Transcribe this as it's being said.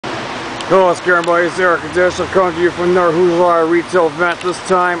Hello, what's going on, buddies? Eric and Dennis. I'm coming to you from another Hoosier retail event. This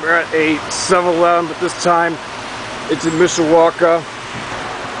time we're at a 7-Eleven, but this time it's in Mishawaka.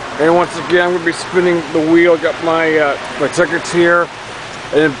 And once again, I'm going to be spinning the wheel. Got my my tickets here.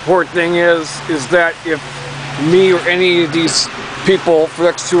 And the important thing is that if me or any of these people for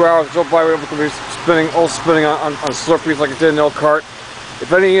the next 2 hours go by, we're going to be spinning on Slurpees like I did in Elkhart.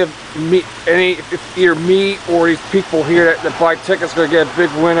 If if either me or these people here that buy tickets are going to get a big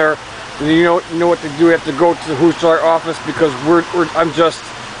winner, then you know what to do. You have to go to the Hoosier office because I'm just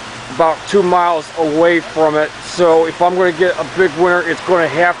about 2 miles away from it. So if I'm going to get a big winner, it's going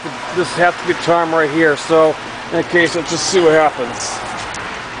to this has to be time right here. So in that case, let's just see what happens.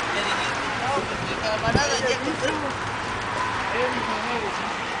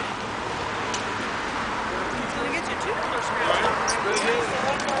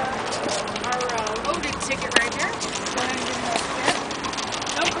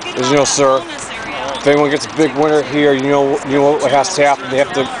 As you know, sir, if anyone gets a big winner here, you know what has to happen. They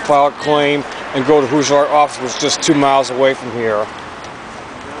have to file a claim and go to Hoosier office, which is just 2 miles away from here. Oh,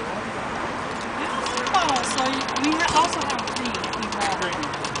 so we also have green.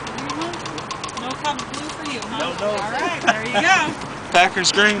 No cup blue for you, huh? No. All right, there you go.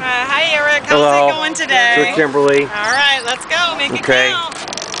 Packers green. Hi, Eric. How's Hello. it going today? Good, Kimberly. All right, let's go. Make it count.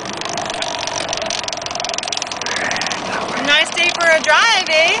 Nice day for a drive,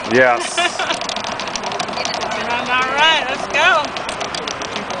 eh? Yes. All right, let's go.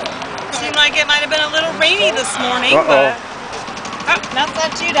 Seemed like it might have been a little rainy this morning. But that's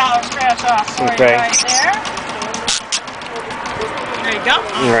that $2 scratch off for you right there. There you go.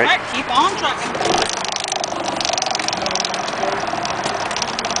 All right, keep on trucking.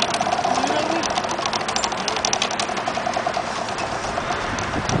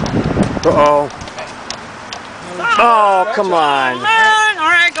 Uh-oh. Oh, come on. All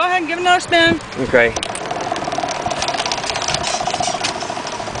right, go ahead and give it another spin. Okay.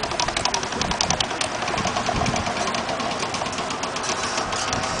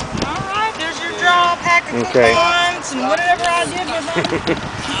 All right, there's your draw, pack of coupons, and whatever I did with them.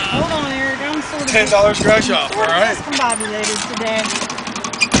 Hold on, Eric. I'm sort of $10 scratch off, all right? discombobulated today.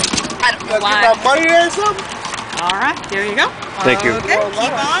 I don't know why. You got money there or something? All right, there you go. Thank you. Okay,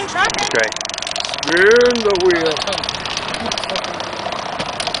 keep on trucking. Okay. Spin the wheel.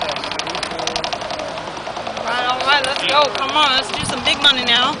 All right, let's go. Come on, let's do some big money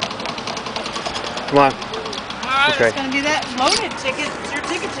now. Come on. All right, it's going to be that loaded ticket. It's your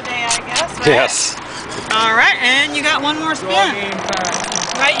ticket today, I guess, right? Yes. All right, and you got one more spin.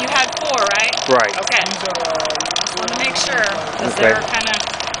 Right, you had 4, right? Right. Okay. Just want to make sure, because they're kind of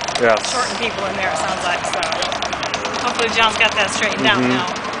shorting people in there, it sounds like. So hopefully John's got that straightened out now.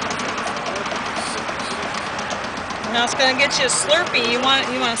 Now it's going to get you a Slurpee. You want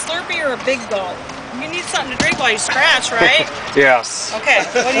a Slurpee or a big gulp? You need something to drink while you scratch, right? Yes. Okay,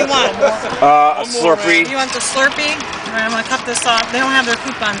 what do you want? A Slurpee. You want the Slurpee? All right, I'm going to cut this off. They don't have their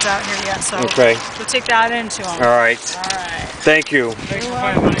coupons out here yet, so we'll take that into them. All right. All right. Thank you. Thanks for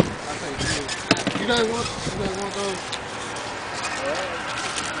playing, buddy. You guys want those?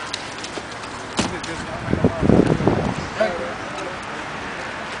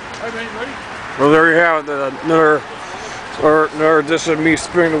 Well, there you have it. Another edition of me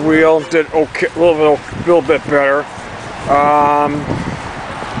spinning the wheel. Did okay, a little bit better.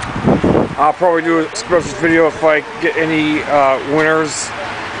 I'll probably do a special video if I get any winners.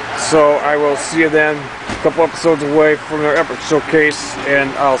 So I will see you then. A couple episodes away from their Epic Showcase,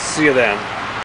 and I'll see you then.